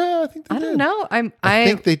them that? Yeah, I think they did. I don't know. I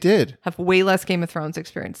think they did. Have way less Game of Thrones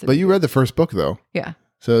experience than But you read the first book though. Yeah.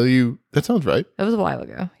 So that sounds right. That was a while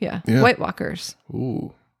ago. Yeah. White Walkers.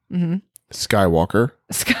 Ooh. Mm-hmm. Skywalker.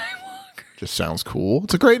 Just sounds cool.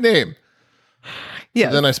 It's a great name. Yeah.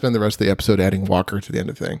 So then I spend the rest of the episode adding Walker to the end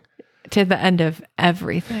of thing. To the end of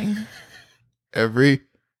everything. Every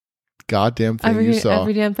goddamn thing you saw.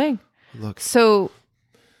 Every damn thing. Look. So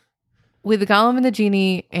with the Golem and the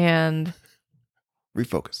Genie and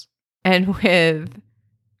refocus. And with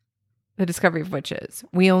the Discovery of Witches,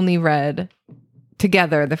 we only read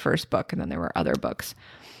together the first book and then there were other books.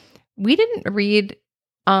 We didn't read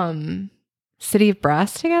City of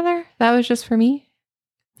Brass together. That was just for me.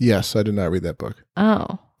 Yes, I did not read that book.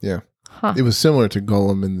 Oh. Yeah. Huh. It was similar to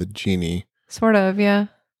Golem and the Genie. Sort of, yeah.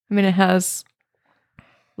 I mean, it has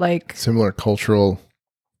like similar cultural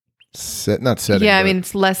not setting. Yeah, I mean,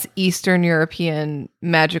 it's less Eastern European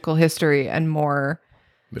magical history and more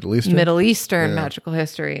Middle Eastern magical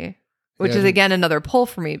history, which is again another pull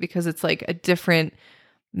for me because it's like a different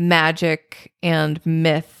magic and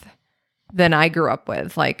myth than I grew up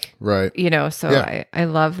with. Like, right. So I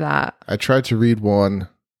love that. I tried to read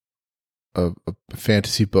a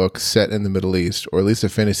fantasy book set in the Middle East, or at least a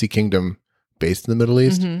fantasy kingdom based in the Middle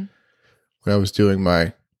East, when I was doing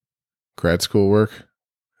my grad school work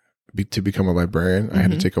to become a librarian. I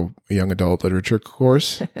had to take a young adult literature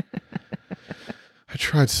course. I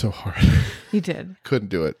tried so hard. You did. Couldn't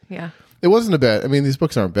do it. Yeah. It wasn't a bad, I mean, these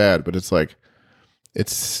books aren't bad, but it's like,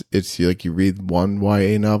 it's like you read one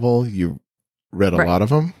YA novel, you read a lot of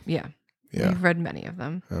them. Yeah. Yeah. You've read many of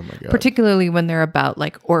them. Oh my God. Particularly when they're about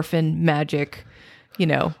like orphan magic,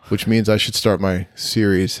 Which means I should start my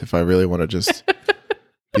series if I really want to just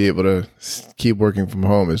be able to keep working from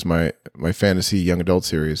home is my fantasy young adult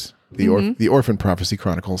series. The Orphan Prophecy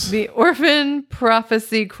Chronicles. The Orphan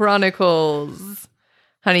Prophecy Chronicles.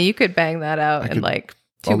 Honey, you could bang that out in like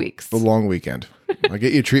 2 weeks. A long weekend. I'll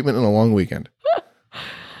get you treatment in a long weekend.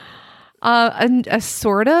 A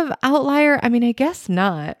sort of outlier. I mean, I guess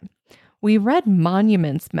not. We read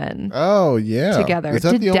Monuments Men. Oh, yeah. Together.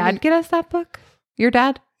 Did Dad get us that book? Your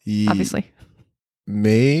dad? Obviously.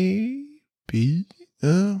 Maybe.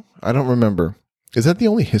 I don't remember. Is that the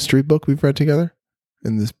only history book we've read together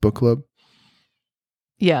in this book club?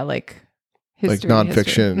 Yeah, like history. Like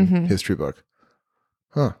nonfiction history book.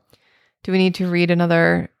 Huh. Do we need to read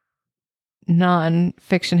another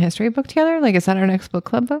nonfiction history book together? Like, is that our next book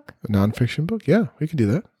club book? A nonfiction book? Yeah, we can do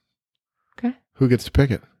that. Okay. Who gets to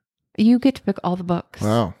pick it? You get to pick all the books.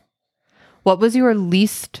 Wow. What was your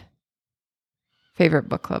least favorite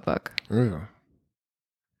book club book? Ooh.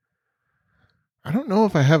 I don't know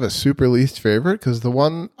if I have a super least favorite, because the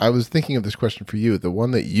one, I was thinking of this question for you, the one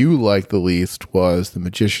that you liked the least was The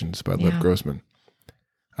Magicians by Lev Grossman.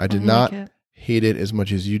 I did not hate it as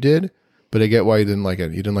much as you did, but I get why you didn't like it.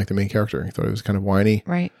 You didn't like the main character. You thought it was kind of whiny.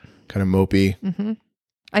 Right. Kind of mopey. Mm-hmm.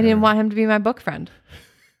 I didn't want him to be my book friend.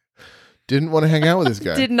 Didn't want to hang out with this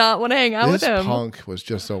guy. Did not want to hang out with him. This punk was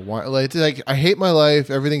just so like, I hate my life.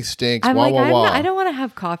 Everything stinks. I'm I don't want to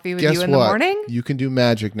have coffee with you in the morning. You can do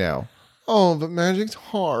magic now. Oh, but magic's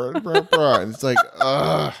hard. Blah, blah. And it's like,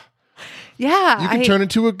 ugh. Yeah. You can turn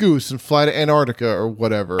into a goose and fly to Antarctica or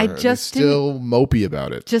whatever. I just still mopey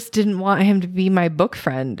about it. Just didn't want him to be my book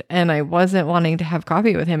friend, and I wasn't wanting to have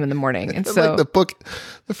coffee with him in the morning. And so like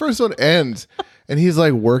the first one ends, and he's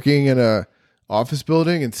like working in a office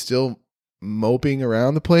building and still moping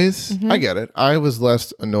around the place. I get it. I was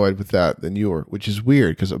less annoyed with that than you were, which is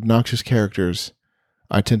weird because obnoxious characters,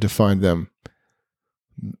 I tend to find them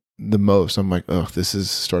the most. I'm like, oh, this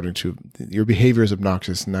is starting to, your behavior is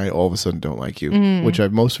obnoxious, and I all of a sudden don't like you, which I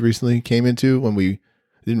most recently came into when we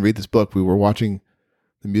didn't read this book. We were watching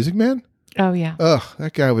The Music Man. Oh, yeah. Ugh,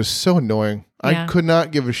 that guy was so annoying. Yeah. I could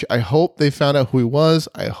not give a shit. I hope they found out who he was.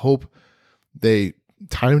 I hope they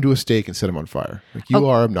tied him to a stake and set him on fire. Like, you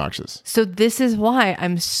are obnoxious. So this is why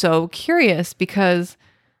I'm so curious, because,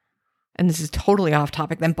 and this is totally off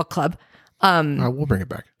topic than book club. We'll bring it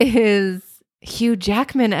back. Is Hugh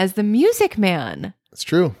Jackman as the Music Man. It's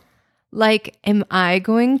true. Like, am I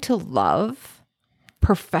going to love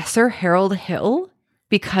Professor Harold Hill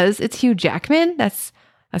because it's Hugh Jackman? That's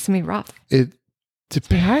gonna be rough. It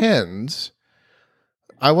depends.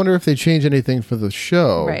 I wonder if they change anything for the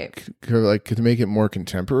show, right? Like to make it more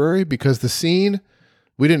contemporary, because the scene,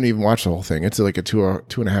 we didn't even watch the whole thing. It's like a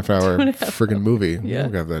 2.5 hour friggin' movie. Yeah.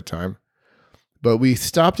 We don't have that time. But we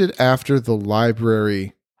stopped it after the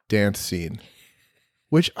library dance scene,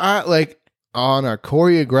 which I like on a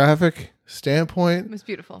choreographic standpoint. It was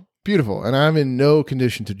beautiful. Beautiful. And I'm in no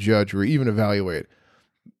condition to judge or even evaluate.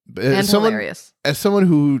 But and hilarious. As someone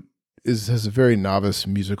who has a very novice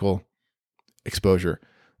musical exposure,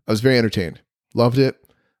 I was very entertained. Loved it.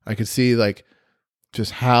 I could see like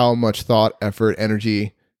just how much thought, effort,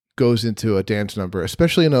 energy goes into a dance number,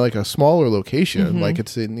 especially in a smaller location. Like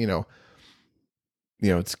it's in,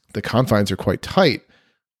 it's the confines are quite tight.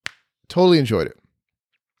 Totally enjoyed it.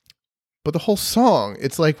 But the whole song,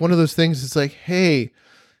 it's like one of those things. It's like, hey,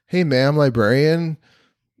 ma'am, librarian,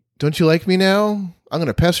 don't you like me now? I'm going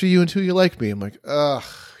to pester you until you like me. I'm like, ugh,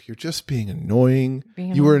 you're just being annoying.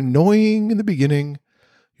 You were annoying in the beginning.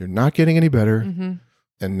 You're not getting any better.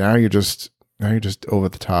 And now you're just over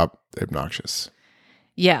the top obnoxious.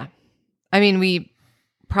 Yeah. I mean, we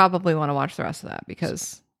probably want to watch the rest of that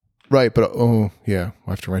because... Right, but oh, yeah,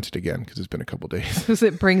 we'll have to rent it again because it's been a couple days. Because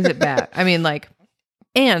it brings it back. I mean,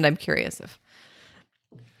 and I'm curious if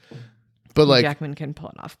Jackman can pull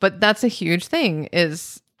it off. But that's a huge thing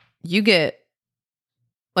is you get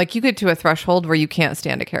to a threshold where you can't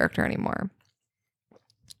stand a character anymore.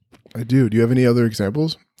 I do. Do you have any other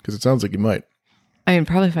examples? Because it sounds like you might. I mean,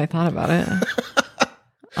 probably if I thought about it.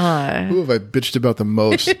 Who have I bitched about the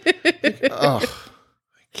most? I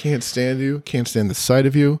can't stand you. Can't stand the sight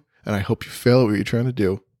of you. And I hope you fail at what you're trying to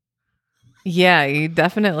do. Yeah, you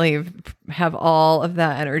definitely have all of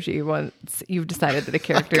that energy once you've decided that a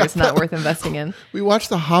character is not worth investing in. We watched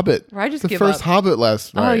The Hobbit. I just the first Hobbit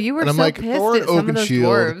last night. Oh, you were so pissed at some of those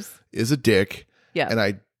dwarves. Is a dick. Yeah. And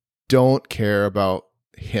I don't care about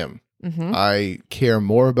him. I care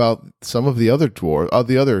more about some of the other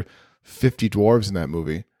the other 50 dwarves in that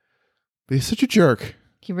movie. But he's such a jerk.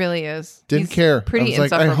 He really is. Didn't care. Pretty I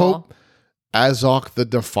was insufferable. I hope Azog the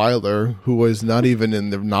Defiler, who was not even in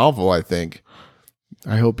the novel, I think.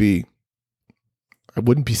 I hope I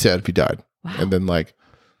wouldn't be sad if he died. Wow. And then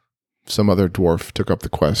some other dwarf took up the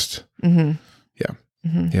quest. Yeah.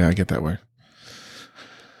 Yeah, I get that way.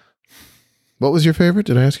 What was your favorite?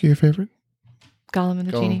 Did I ask you your favorite? Gollum and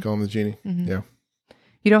the Genie. Gollum and the Genie. Yeah.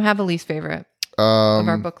 You don't have a least favorite of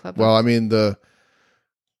our book club? Well, I mean,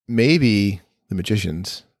 maybe The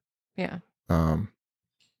Magicians. Yeah.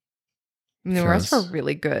 I mean, the rest were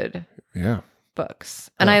really good books.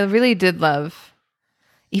 And Yeah. I really did love,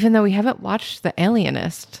 even though we haven't watched The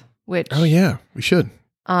Alienist, which... Oh, yeah. We should.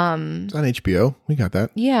 It's on HBO. We got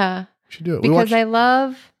that. Yeah. We should do it. Because I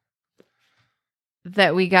love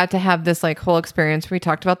that we got to have this like whole experience where we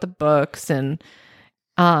talked about the books and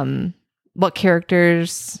what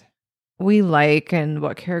characters we like and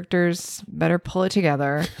what characters better pull it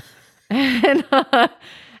together. And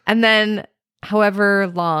then however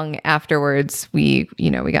long afterwards we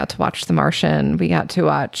got to watch The Martian, we got to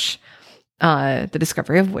watch The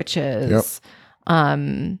Discovery of Witches.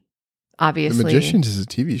 Yep. Obviously The Magicians is a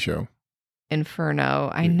TV show.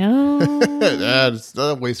 Inferno. I know.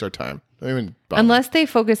 Don't waste our time. Don't even bother. Unless they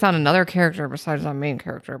focus on another character besides our main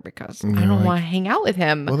character, because I don't want to hang out with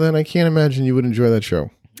him. Well, then I can't imagine you would enjoy that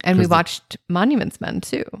show. And we watched Monuments Men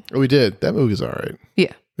too. Oh, we did. That movie was all right.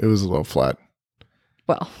 Yeah. It was a little flat.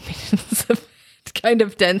 Well, it's a kind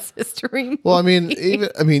of dense history. Well, I mean,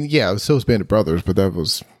 yeah, so was Band of Brothers, but that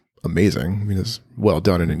was amazing. I mean, it's well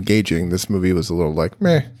done and engaging. This movie was a little like,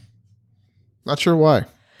 meh. Not sure why.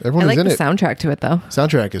 Everyone was in it. I like the soundtrack to it, though.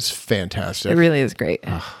 Soundtrack is fantastic. It really is great.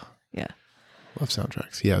 Yeah. Love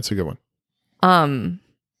soundtracks. Yeah, it's a good one.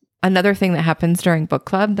 Another thing that happens during book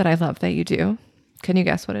club that I love that you do. Can you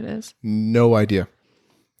guess what it is? No idea.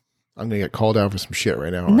 I'm going to get called out for some shit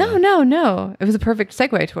right now. No. It was a perfect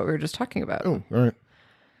segue to what we were just talking about. Oh, all right.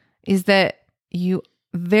 Is that you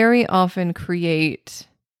very often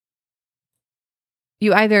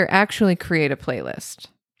you either actually create a playlist.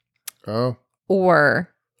 Oh. Or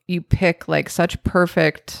you pick like such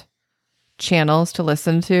perfect channels to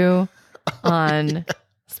listen to on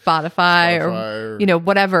Spotify or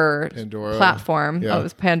whatever Pandora. platform. Yeah. Oh, it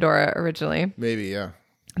was Pandora originally. Maybe, yeah.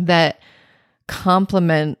 That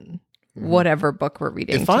complement whatever book we're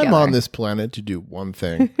reading. If I'm on this planet to do one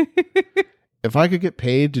thing, if I could get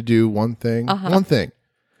paid to do one thing,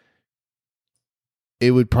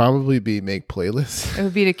 it would probably be make playlists. It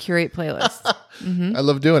would be to curate playlists. I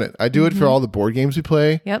love doing it. I do it for all the board games we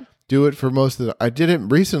play. Yep. Do it for most of I did it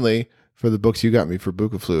recently for the books you got me for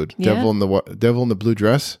Bukaflute. Yeah. Devil in the Blue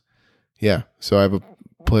Dress. Yeah. So I have a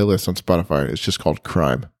playlist on Spotify. It's just called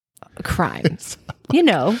Crime.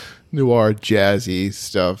 Noir, jazzy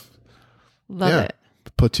stuff. Love it.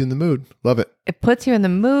 Puts you in the mood. Love it. It puts you in the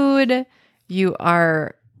mood. You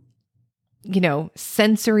are,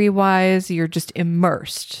 sensory wise, you're just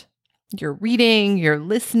immersed. You're reading, you're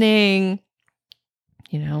listening,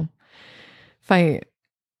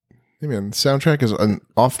 soundtrack is an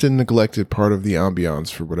often neglected part of the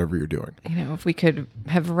ambiance for whatever you're doing. If we could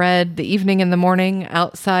have read The Evening in the Morning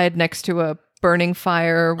outside next to a burning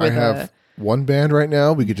fire with I have one band right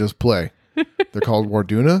now we could just play. They're called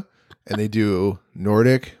Warduna, and they do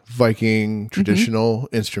Nordic, Viking, traditional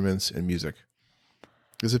instruments and music.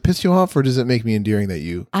 Does it piss you off, or does it make me endearing that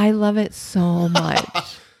you... I love it so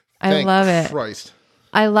much. I love it. Christ.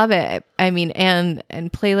 I love it. I mean, and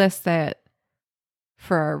playlists that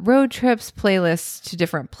for our road trips, playlists to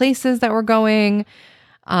different places that we're going,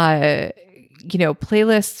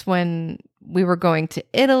 playlists when we were going to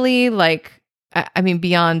Italy, like, I mean,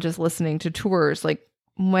 beyond just listening to tours, like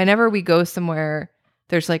whenever we go somewhere,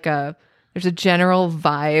 there's a general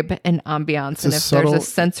vibe and ambiance. And if there's a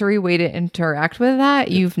sensory way to interact with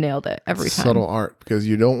that, you've nailed it every time. Subtle art, because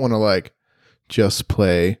you don't want to like just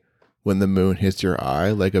play When the Moon Hits Your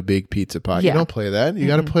Eye like a big pizza pie. Yeah. You don't play that. You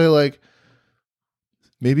got to play like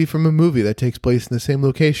maybe from a movie that takes place in the same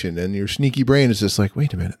location, and your sneaky brain is just like,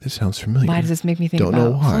 wait a minute, this sounds familiar. Why does this make me think about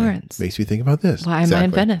know why. Florence? Makes me think about this. Why am I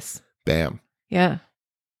in Venice? Bam. Yeah.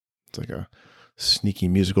 It's like a sneaky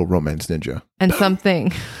musical romance ninja. And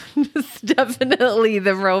something. It's definitely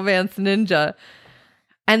the romance ninja.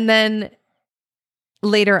 And then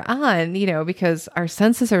later on, because our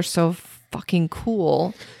senses are so fucking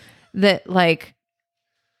cool that like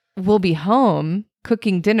we'll be home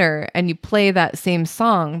cooking dinner and you play that same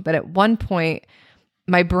song that at one point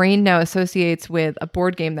my brain now associates with a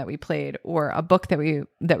board game that we played or a book that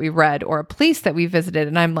we read or a place that we visited,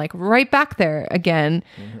 and I'm like right back there again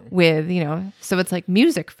with so it's like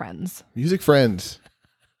music friends.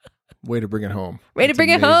 Way to bring it home.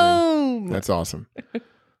 It home. That's awesome.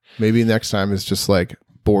 Maybe next time is just like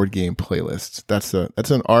board game playlists. That's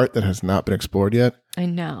an art that has not been explored yet. I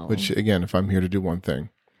know. Which again, if I'm here to do one thing,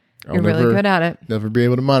 You're really good at it. Never be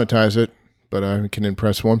able to monetize it, but I can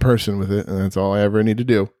impress one person with it, and that's all I ever need to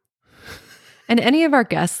do. And any of our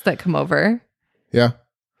guests that come over. Yeah.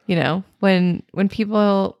 When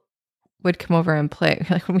people would come over and play,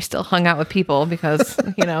 like when we still hung out with people because,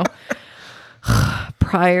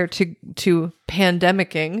 prior to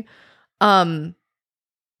pandemicking,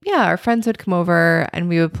 our friends would come over and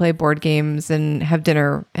we would play board games and have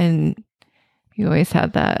dinner. And you always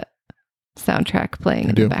had that soundtrack playing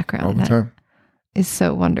in the background. All the time. Is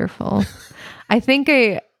so wonderful. I think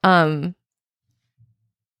I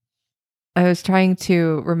was trying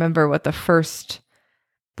to remember what the first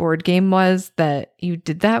board game was that you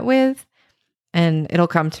did that with, and it'll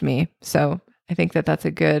come to me. So I think that's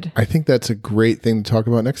a great thing to talk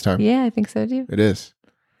about next time. Yeah, I think so too. It is.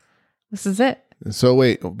 This is it. So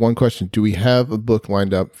wait, one question. Do we have a book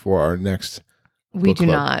lined up for our next We do club?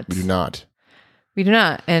 not. We do not. We do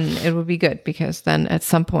not. And it would be good because then at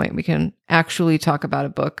some point we can actually talk about a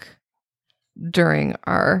book during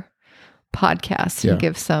our podcast and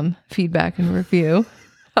give some feedback and review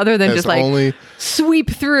other than just like sweep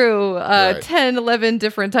through 10, 11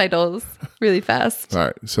 different titles really fast. All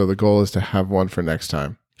right. So the goal is to have one for next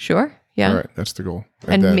time. Sure. Yeah. All right. That's the goal.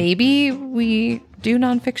 And then, maybe we do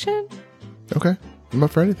nonfiction. Okay. I'm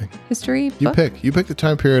up for anything. History book? You pick the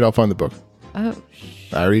time period. I'll find the book. Oh.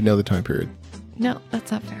 I already know the time period. No,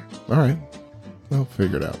 that's not fair. All right. I'll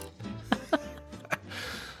figure it out.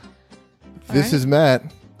 This is Matt.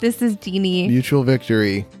 This is Jeannie. Mutual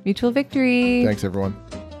victory. Mutual victory. Thanks, everyone.